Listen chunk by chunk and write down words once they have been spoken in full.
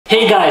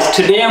Hey guys,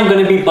 today I'm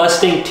going to be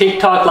busting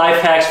TikTok life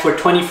hacks for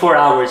 24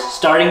 hours,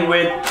 starting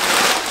with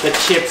the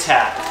chips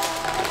hack.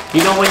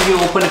 You know when you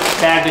open a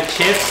bag of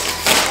chips?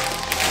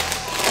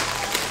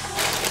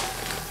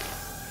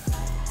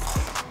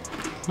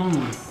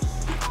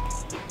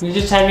 You're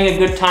just having a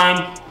good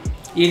time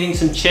eating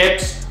some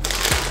chips.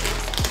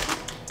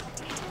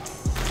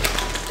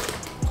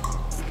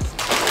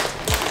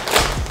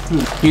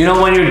 You know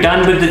when you're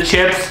done with the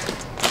chips,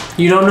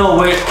 you don't know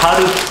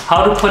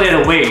how to put it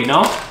away, you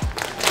know?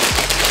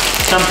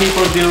 Some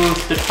people do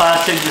the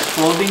classic just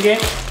folding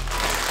it,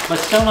 but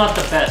still not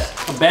the best.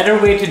 A better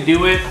way to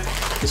do it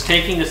is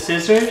taking a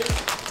scissors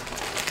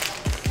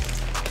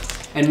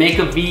and make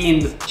a V in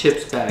the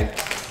chips bag.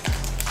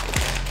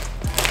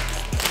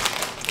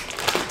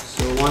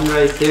 So one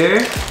right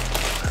there,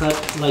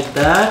 cut like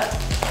that.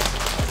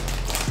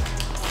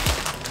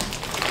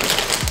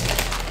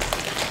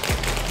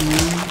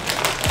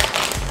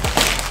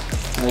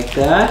 Like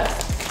that.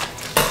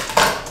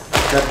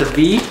 Got the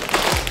V.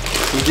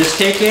 You just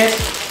take it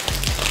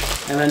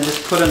and then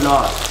just put a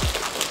knot.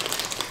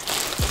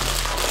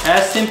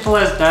 As simple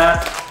as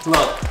that.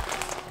 Look,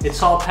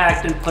 it's all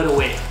packed and put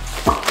away.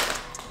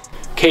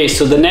 Okay,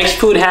 so the next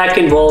food hack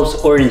involves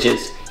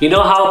oranges. You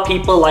know how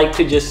people like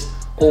to just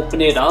open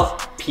it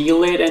up,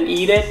 peel it and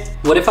eat it?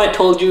 What if I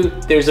told you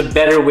there's a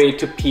better way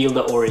to peel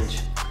the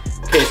orange?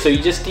 Okay, so you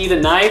just need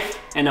a knife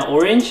and an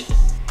orange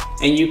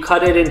and you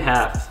cut it in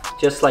half,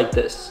 just like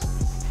this.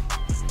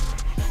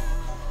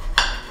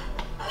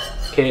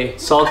 Okay,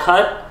 it's all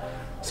cut.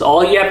 So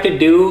all you have to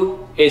do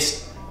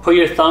is put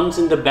your thumbs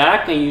in the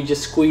back and you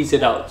just squeeze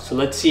it out. So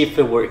let's see if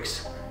it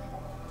works.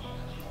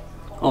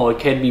 Oh, it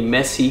can be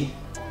messy.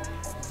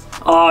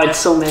 Oh, it's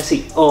so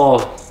messy.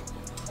 Oh,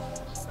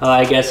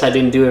 I guess I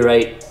didn't do it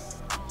right.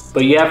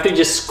 But you have to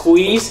just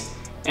squeeze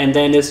and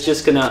then it's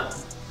just gonna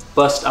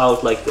bust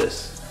out like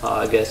this. Oh,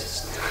 I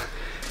guess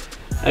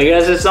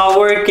it's not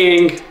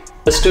working.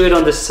 Let's do it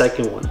on the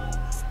second one.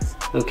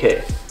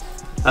 Okay,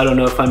 I don't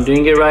know if I'm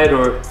doing it right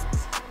or...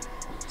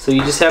 So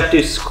you just have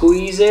to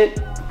squeeze it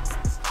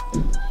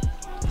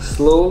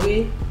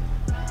slowly.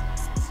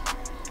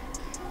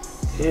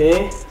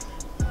 Okay.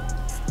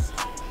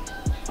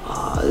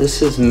 Ah,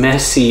 this is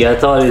messy. I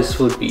thought this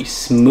would be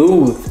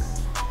smooth.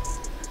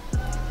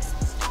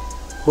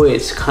 Wait,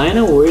 it's kind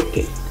of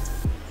working.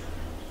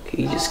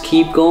 Okay, you just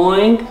keep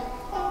going.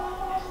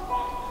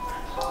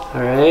 All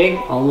right,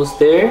 almost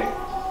there.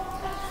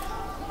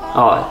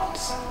 Oh,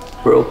 it's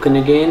broken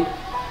again.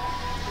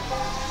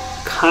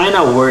 Kind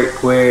of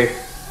work where...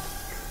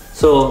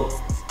 So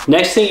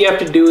next thing you have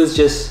to do is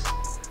just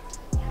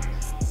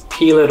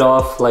peel it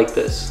off like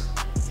this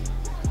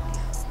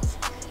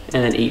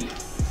and then eat.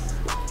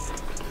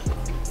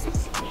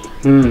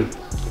 You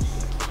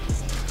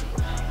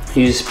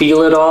just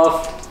peel it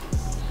off.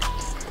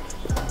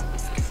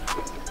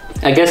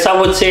 I guess I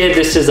would say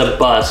this is a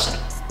bust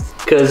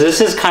because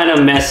this is kind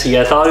of messy.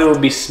 I thought it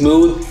would be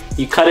smooth.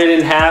 You cut it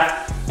in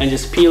half and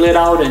just peel it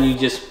out and you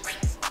just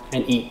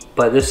eat.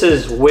 But this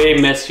is way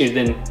messier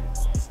than...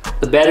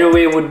 The better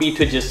way would be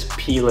to just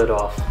peel it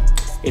off.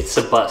 It's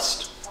a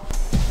bust.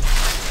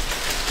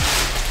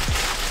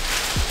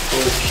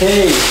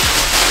 Okay.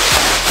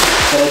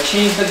 Gotta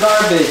change the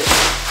garbage.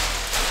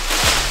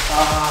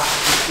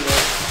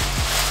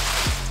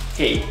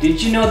 Okay,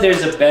 did you know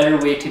there's a better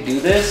way to do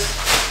this?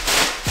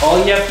 All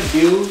you have to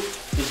do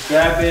is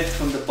grab it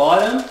from the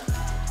bottom,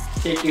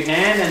 take your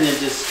hand and then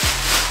just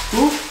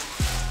whoop.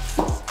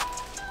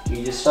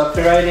 You just stuff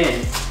it right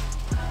in.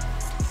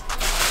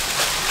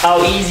 How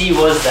easy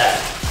was that?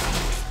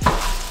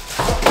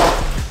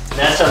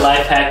 That's a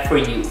life hack for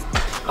you.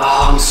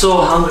 Oh, I'm so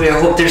hungry.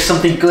 I hope there's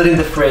something good in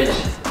the fridge.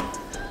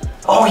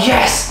 Oh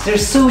yes,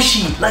 there's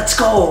sushi. Let's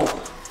go.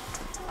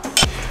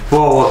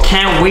 Whoa, I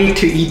can't wait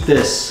to eat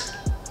this.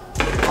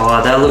 Oh,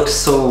 that looks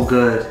so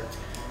good.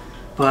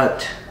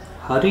 But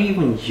how do you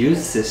even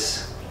use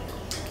this?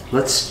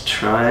 Let's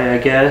try, I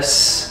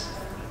guess.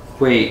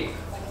 Wait.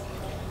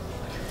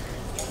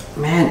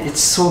 Man,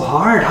 it's so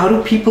hard. How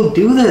do people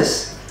do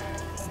this?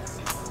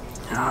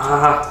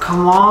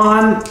 Come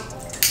on.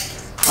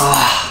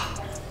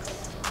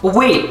 Oh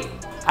wait,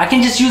 I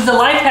can just use the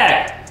life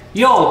hack.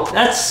 Yo,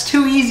 that's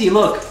too easy.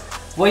 Look,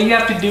 what you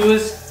have to do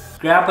is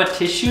grab a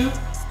tissue,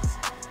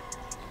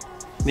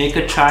 make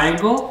a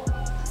triangle,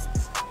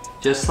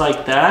 just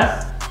like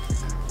that.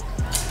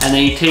 And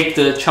then you take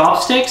the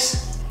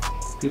chopsticks,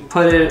 you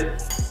put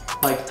it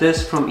like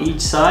this from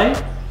each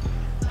side,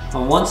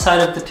 on one side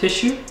of the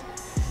tissue,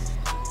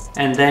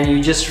 and then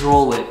you just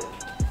roll it.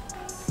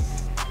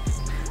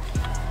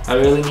 I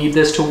really need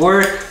this to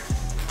work.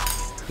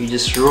 You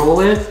just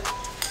roll it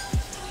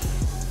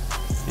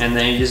and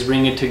then you just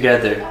bring it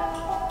together.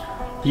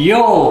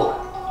 Yo!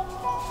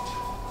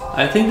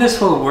 I think this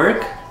will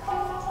work.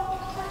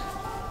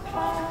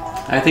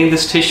 I think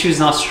this tissue is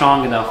not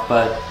strong enough,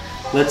 but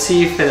let's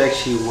see if it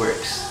actually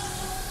works.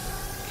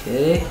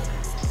 Okay.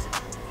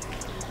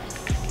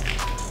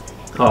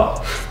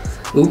 Oh,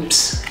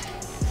 oops.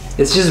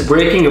 It's just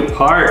breaking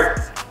apart.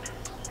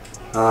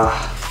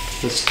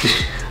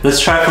 Let's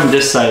try from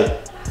this side.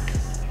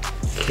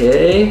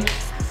 Okay.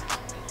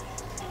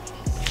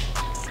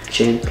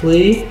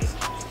 Gently.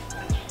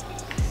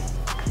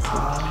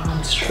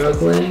 I'm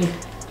struggling.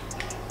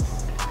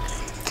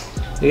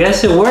 I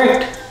guess it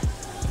worked.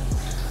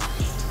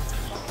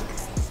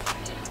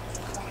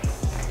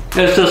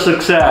 It's a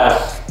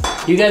success.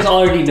 You guys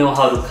already know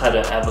how to cut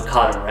an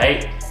avocado,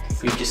 right?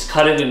 You just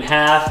cut it in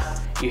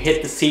half, you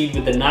hit the seed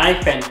with a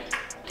knife and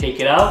take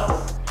it out.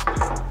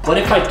 What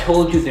if I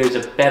told you there's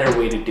a better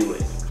way to do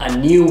it? A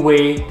new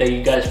way that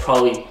you guys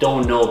probably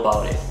don't know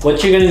about it.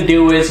 What you're gonna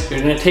do is, you're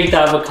gonna take the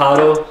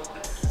avocado.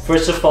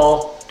 First of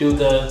all, do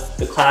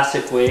the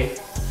classic way.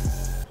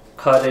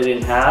 Cut it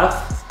in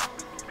half.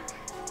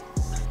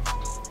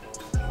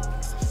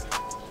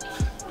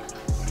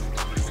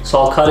 So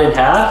I'll cut in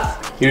half.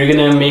 You're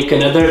gonna make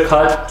another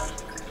cut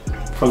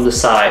from the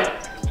side,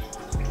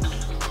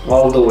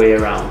 all the way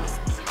around.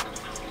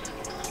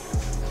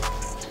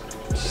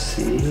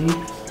 See?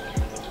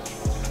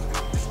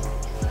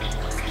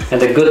 And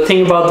the good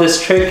thing about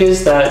this trick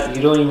is that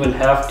you don't even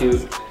have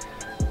to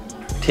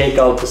take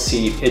out the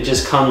seed. It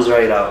just comes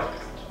right out.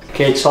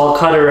 Okay, it's all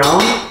cut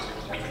around,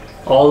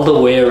 all the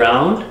way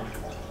around,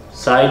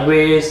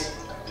 sideways,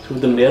 through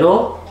the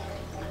middle.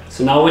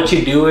 So now what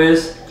you do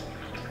is,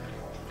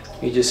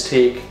 you just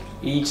take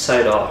each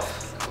side off.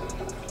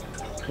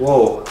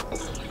 Whoa.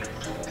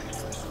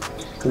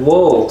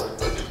 Whoa.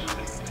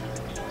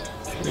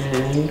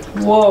 And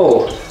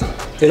whoa.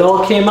 It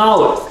all came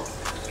out.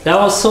 That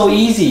was so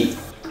easy.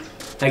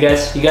 I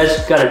guess you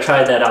guys gotta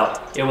try that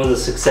out. It was a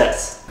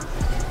success.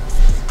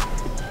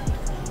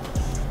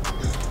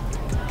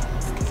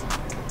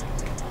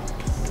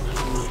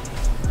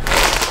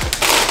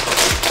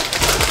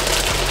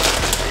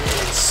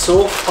 It's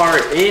so far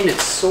in,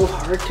 it's so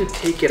hard to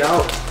take it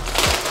out.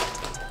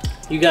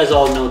 You guys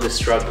all know the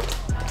struggle,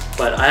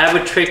 but I have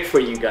a trick for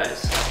you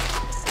guys.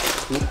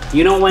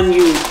 You know when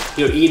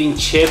you're eating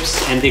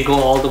chips and they go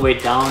all the way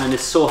down and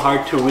it's so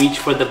hard to reach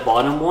for the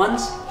bottom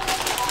ones?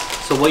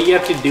 So what you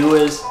have to do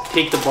is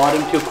take the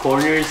bottom two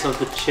corners of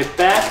the chip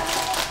bag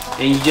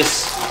and you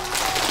just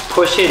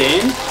push it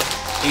in.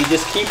 And you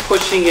just keep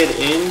pushing it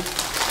in.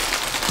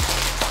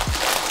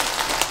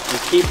 And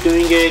keep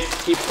doing it,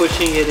 keep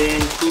pushing it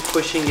in, keep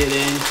pushing it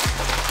in.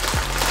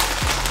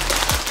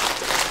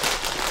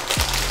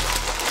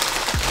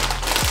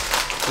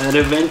 And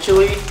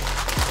eventually,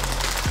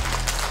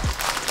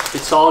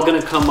 it's all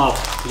gonna come up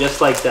just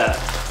like that.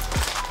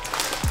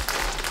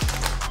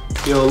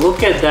 Yo,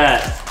 look at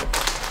that.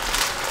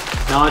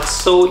 Now it's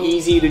so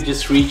easy to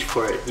just reach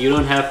for it. You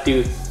don't have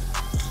to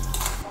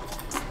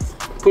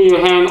put your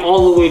hand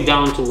all the way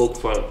down to look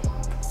for it.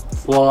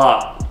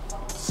 Voila,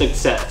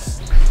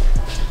 success.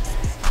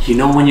 You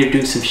know when you're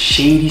doing some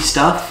shady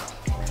stuff,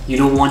 you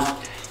don't want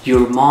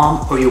your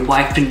mom or your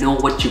wife to know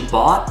what you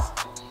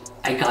bought?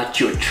 I got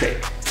you a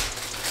trick.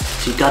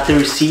 So you got the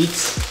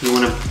receipts,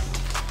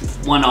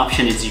 one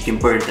option is you can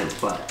burn them,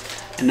 but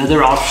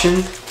another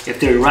option, if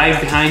they're right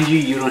behind you,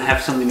 you don't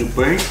have something to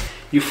burn,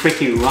 you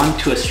freaking run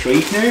to a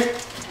straightener,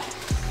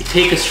 you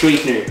take a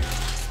straightener,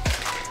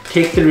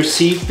 take the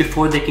receipt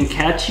before they can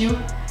catch you,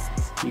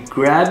 you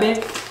grab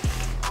it,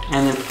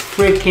 and then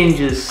freaking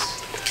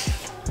just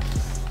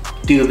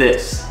do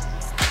this.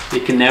 They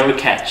can never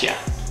catch you.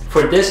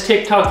 For this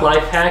TikTok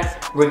life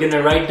hack, we're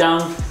gonna write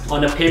down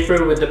on a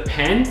paper with a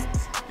pen,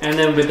 and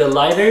then with the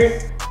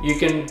lighter, you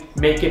can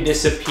make it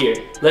disappear.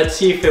 Let's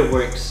see if it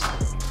works.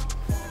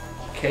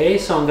 Okay,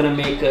 so I'm gonna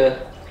make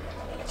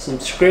some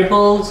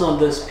scribbles on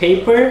this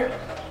paper.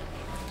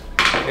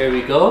 There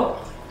we go.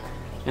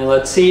 And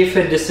let's see if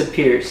it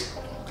disappears.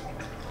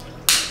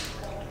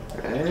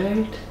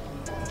 Right.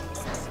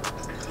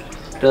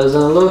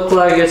 Doesn't look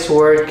like it's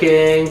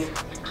working.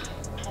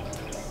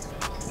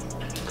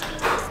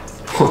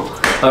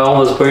 I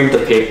almost burned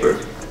the paper.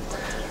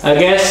 I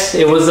guess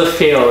it was a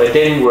fail, it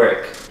didn't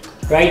work.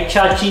 Right,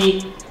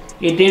 Chachi?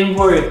 It didn't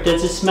work.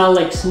 Does it smell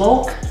like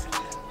smoke?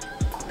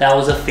 That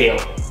was a fail.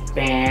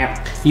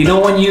 Bam. You know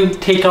when you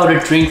take out a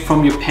drink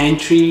from your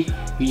pantry,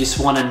 you just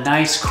want a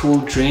nice cool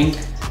drink,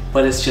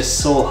 but it's just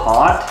so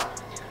hot?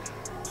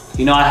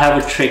 You know, I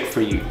have a trick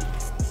for you.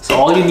 So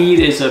all you need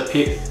is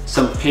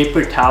some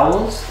paper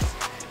towels.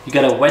 You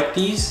gotta wet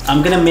these.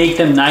 I'm gonna make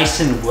them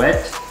nice and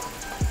wet.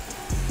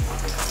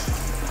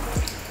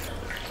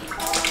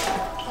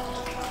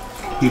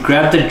 You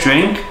grab the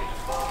drink,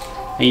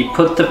 and you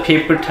put the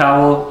paper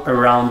towel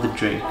around the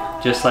drink,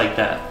 just like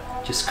that.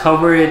 Just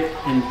cover it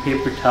in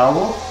paper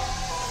towel.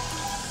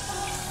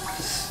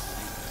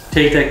 Just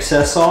take the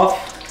excess off.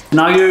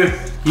 Now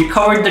you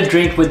covered the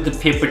drink with the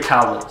paper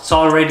towel. It's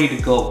all ready to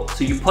go.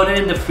 So you put it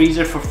in the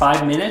freezer for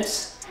 5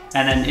 minutes,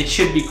 and then it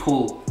should be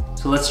cool.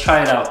 So let's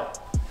try it out.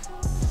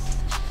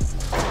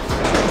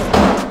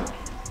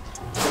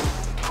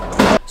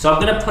 So I'm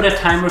gonna put a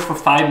timer for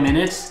 5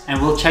 minutes and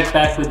we'll check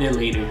back with it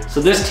later. So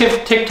this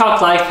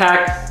TikTok life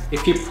hack,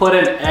 if you put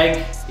an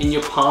egg in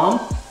your palm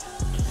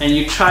and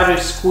you try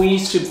to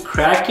squeeze to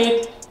crack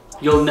it,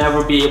 you'll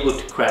never be able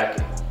to crack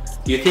it.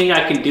 Do you think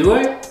I can do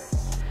it?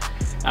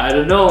 I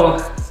don't know.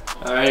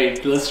 All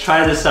right, let's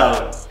try this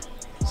out.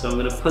 So I'm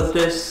gonna put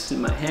this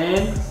in my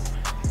hand.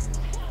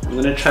 I'm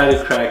gonna try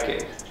to crack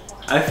it.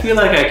 I feel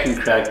like I can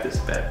crack this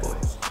bad boy.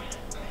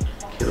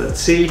 Okay, let's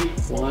see.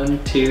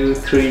 1, 2,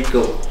 3,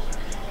 go.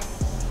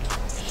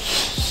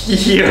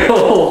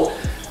 Yo!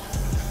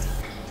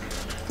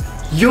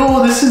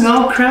 Yo, this is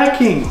now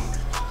cracking.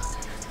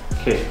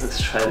 Okay,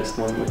 let's try this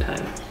one more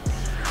time.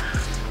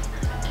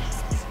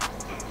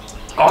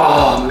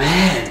 Oh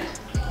man.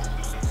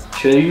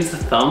 Should I use the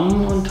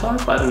thumb on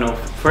top? I don't know.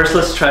 First,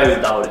 let's try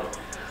without it.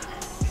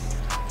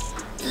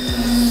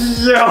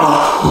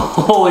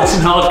 Yo!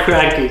 It's not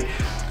cracking.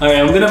 Alright,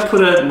 I'm gonna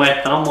put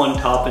my thumb on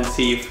top and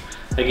see if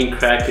I can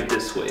crack it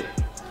this way.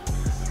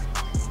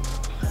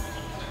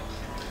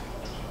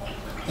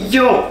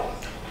 Yo!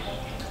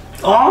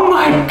 Oh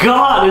my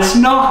god, it's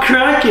not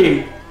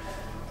cracking!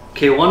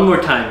 Okay, one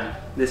more time.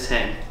 This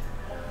hand.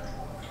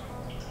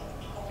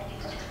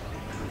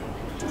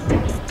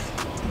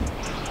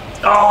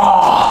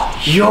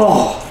 Oh,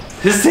 yo!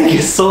 This thing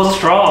is so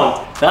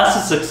strong. That's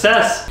a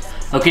success.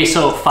 Okay,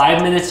 so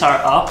 5 minutes are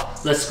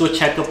up. Let's go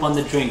check up on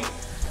the drink.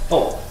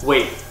 Oh,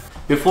 wait.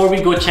 Before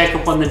we go check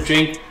up on the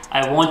drink,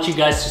 I want you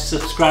guys to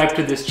subscribe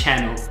to this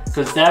channel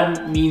because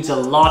that means a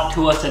lot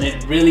to us and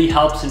it really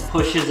helps and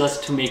pushes us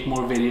to make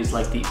more videos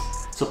like these.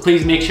 So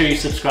please make sure you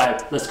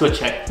subscribe. Let's go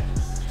check.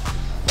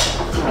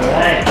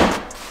 Alright.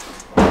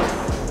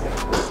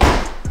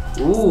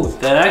 Ooh,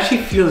 that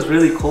actually feels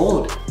really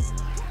cold.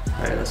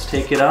 Alright, let's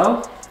take it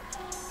out.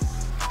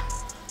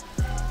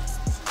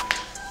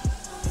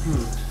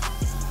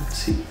 Let's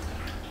see.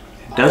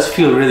 It does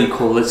feel really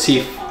cold. Let's see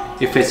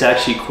if it's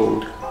actually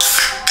cold.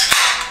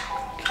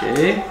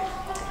 Okay,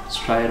 let's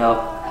try it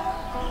out.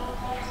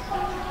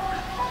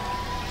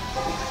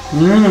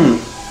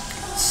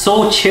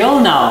 So chill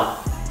now.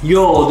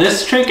 Yo,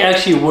 this trick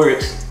actually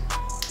works.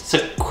 It's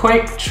a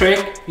quick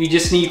trick. You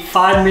just need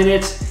 5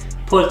 minutes,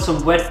 put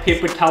some wet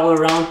paper towel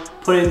around,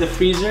 put it in the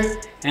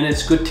freezer, and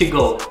it's good to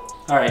go.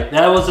 Alright,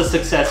 that was a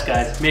success,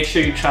 guys. Make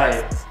sure you try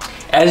it.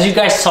 As you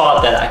guys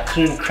saw that I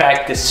couldn't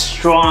crack this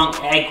strong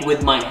egg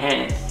with my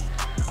hand,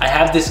 I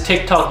have this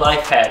TikTok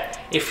life hack.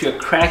 If your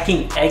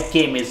cracking egg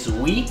game is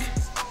weak,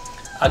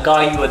 I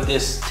got you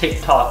this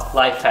TikTok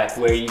life hack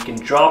where you can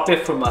drop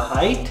it from a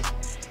height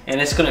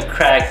and it's gonna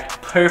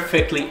crack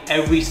perfectly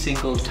every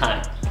single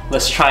time.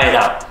 Let's try it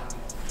out.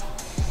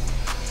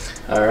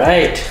 All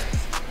right.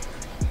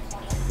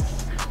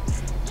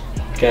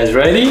 You guys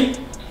ready?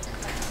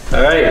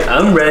 All right,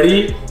 I'm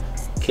ready.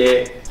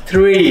 Okay,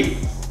 3,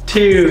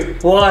 2,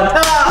 1.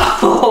 Ah!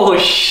 Oh,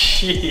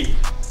 shit.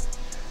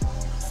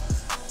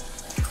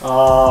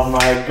 Oh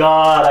my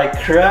god, I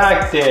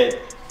cracked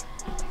it.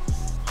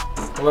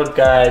 Look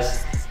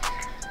guys,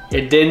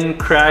 it didn't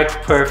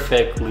crack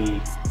perfectly.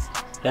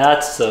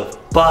 That's a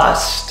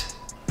bust.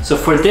 So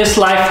for this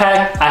life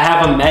hack, I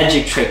have a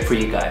magic trick for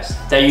you guys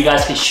that you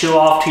guys can show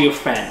off to your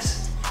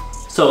friends.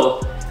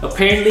 So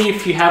apparently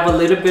if you have a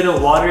little bit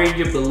of water in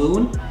your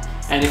balloon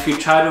and if you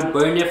try to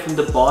burn it from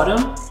the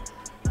bottom,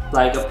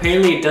 like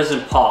apparently it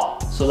doesn't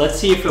pop. So let's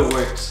see if it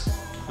works.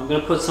 I'm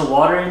gonna put some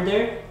water in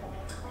there.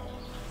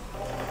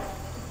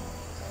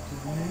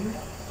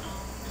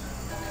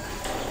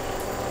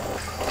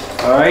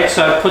 Alright,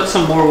 so I put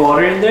some more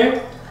water in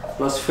there.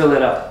 Let's fill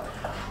it up.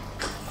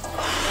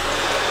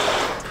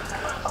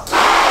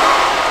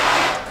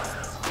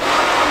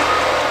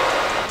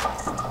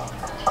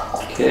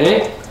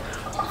 Okay.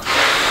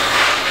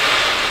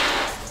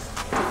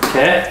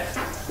 Okay,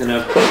 I'm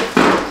gonna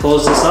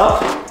close this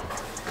up.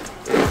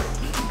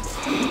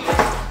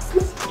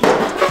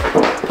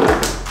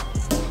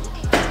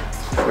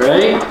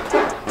 Right?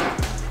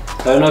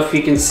 I don't know if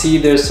you can see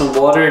there's some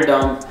water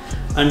down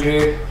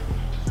under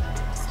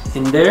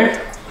in there.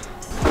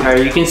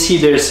 Alright, you can see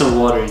there's some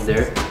water in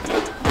there.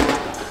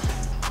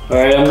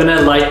 Alright, I'm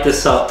gonna light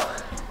this up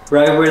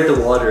right where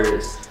the water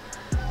is.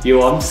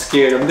 Yo, I'm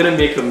scared. I'm gonna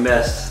make a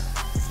mess.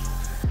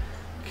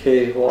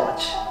 Okay,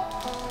 watch.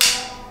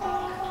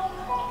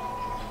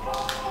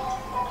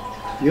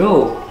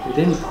 Yo, it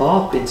didn't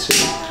pop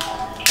instantly.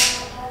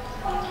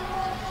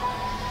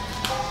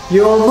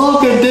 Yo,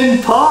 look, it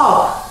didn't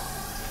pop.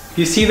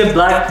 You see the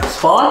black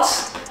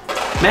spots?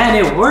 Man,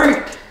 it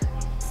worked.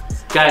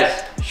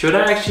 Guys, should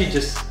I actually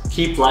just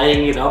keep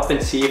lighting it up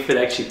and see if it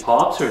actually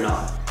pops or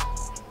not?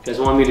 You guys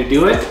want me to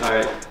do it?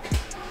 Alright.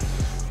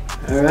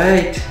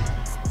 Alright.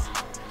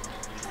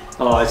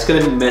 Oh, it's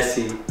gonna be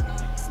messy.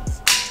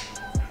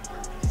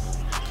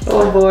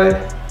 Oh boy.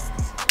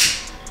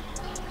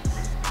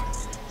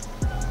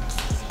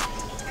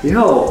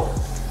 Yo.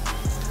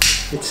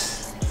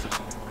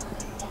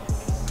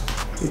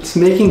 It's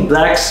making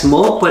black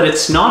smoke, but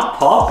it's not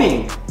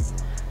popping.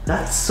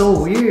 That's so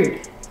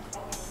weird.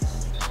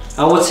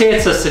 I would say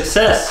it's a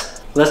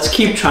success. Let's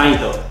keep trying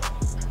though.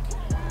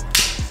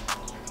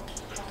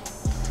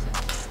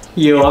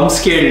 Yo, I'm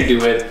scared to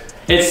do it.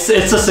 It's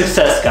a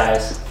success,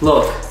 guys.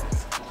 Look,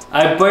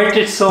 I burnt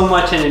it so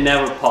much and it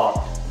never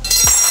popped.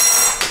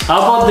 How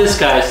about this,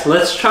 guys?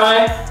 Let's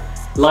try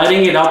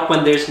lighting it up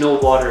when there's no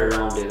water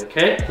around it,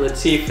 okay? Let's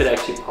see if it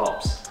actually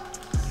pops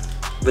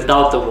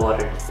without the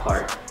water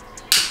part.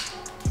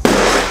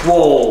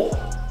 Whoa,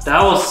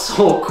 that was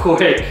so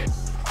quick.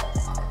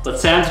 But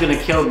Sam's gonna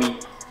kill me.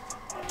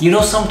 You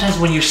know, sometimes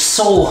when you're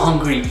so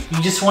hungry,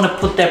 you just want to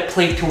put that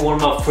plate to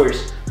warm up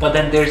first, but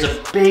then there's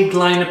a big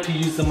lineup to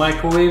use the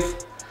microwave.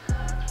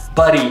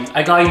 Buddy,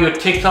 I got you a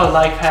TikTok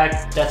life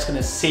hack that's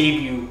gonna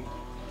save you.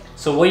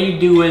 So what you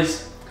do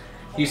is,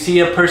 you see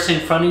a person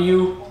in front of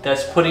you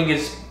that's putting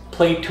his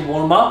plate to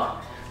warm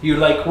up. You're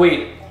like,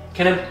 wait,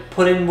 can I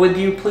put in with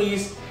you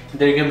please?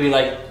 They're gonna be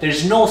like,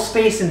 there's no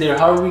space in there,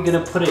 how are we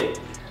gonna put it?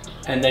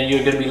 And then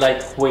you're gonna be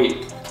like,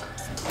 wait.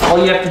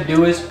 All you have to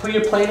do is put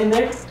your plate in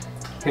there.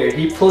 Here,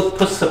 he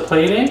puts the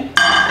plate in.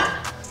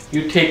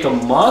 You take a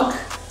mug,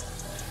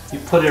 you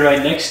put it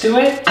right next to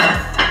it,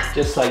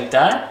 just like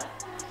that.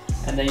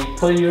 And then you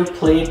put your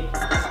plate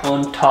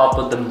on top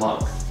of the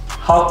mug.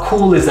 How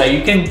cool is that?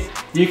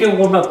 You can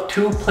warm up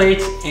 2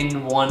 plates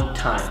in one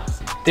time.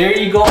 There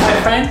you go,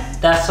 my friend.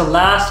 That's the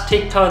last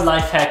TikTok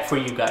life hack for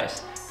you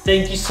guys.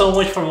 Thank you so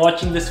much for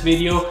watching this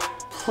video.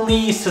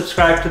 Please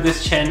subscribe to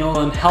this channel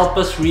and help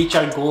us reach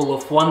our goal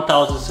of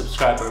 1,000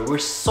 subscribers. We're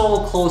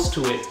so close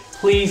to it.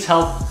 Please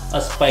help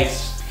us by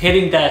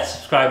hitting that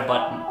subscribe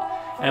button.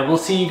 And we'll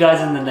see you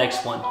guys in the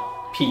next one.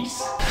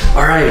 Peace.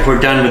 All right, we're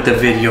done with the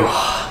video.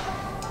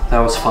 That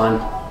was fun.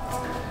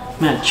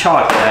 Man,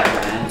 chop that,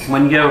 man.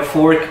 When you get a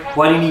fork,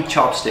 why do you need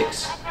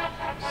chopsticks?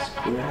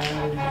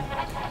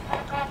 Square.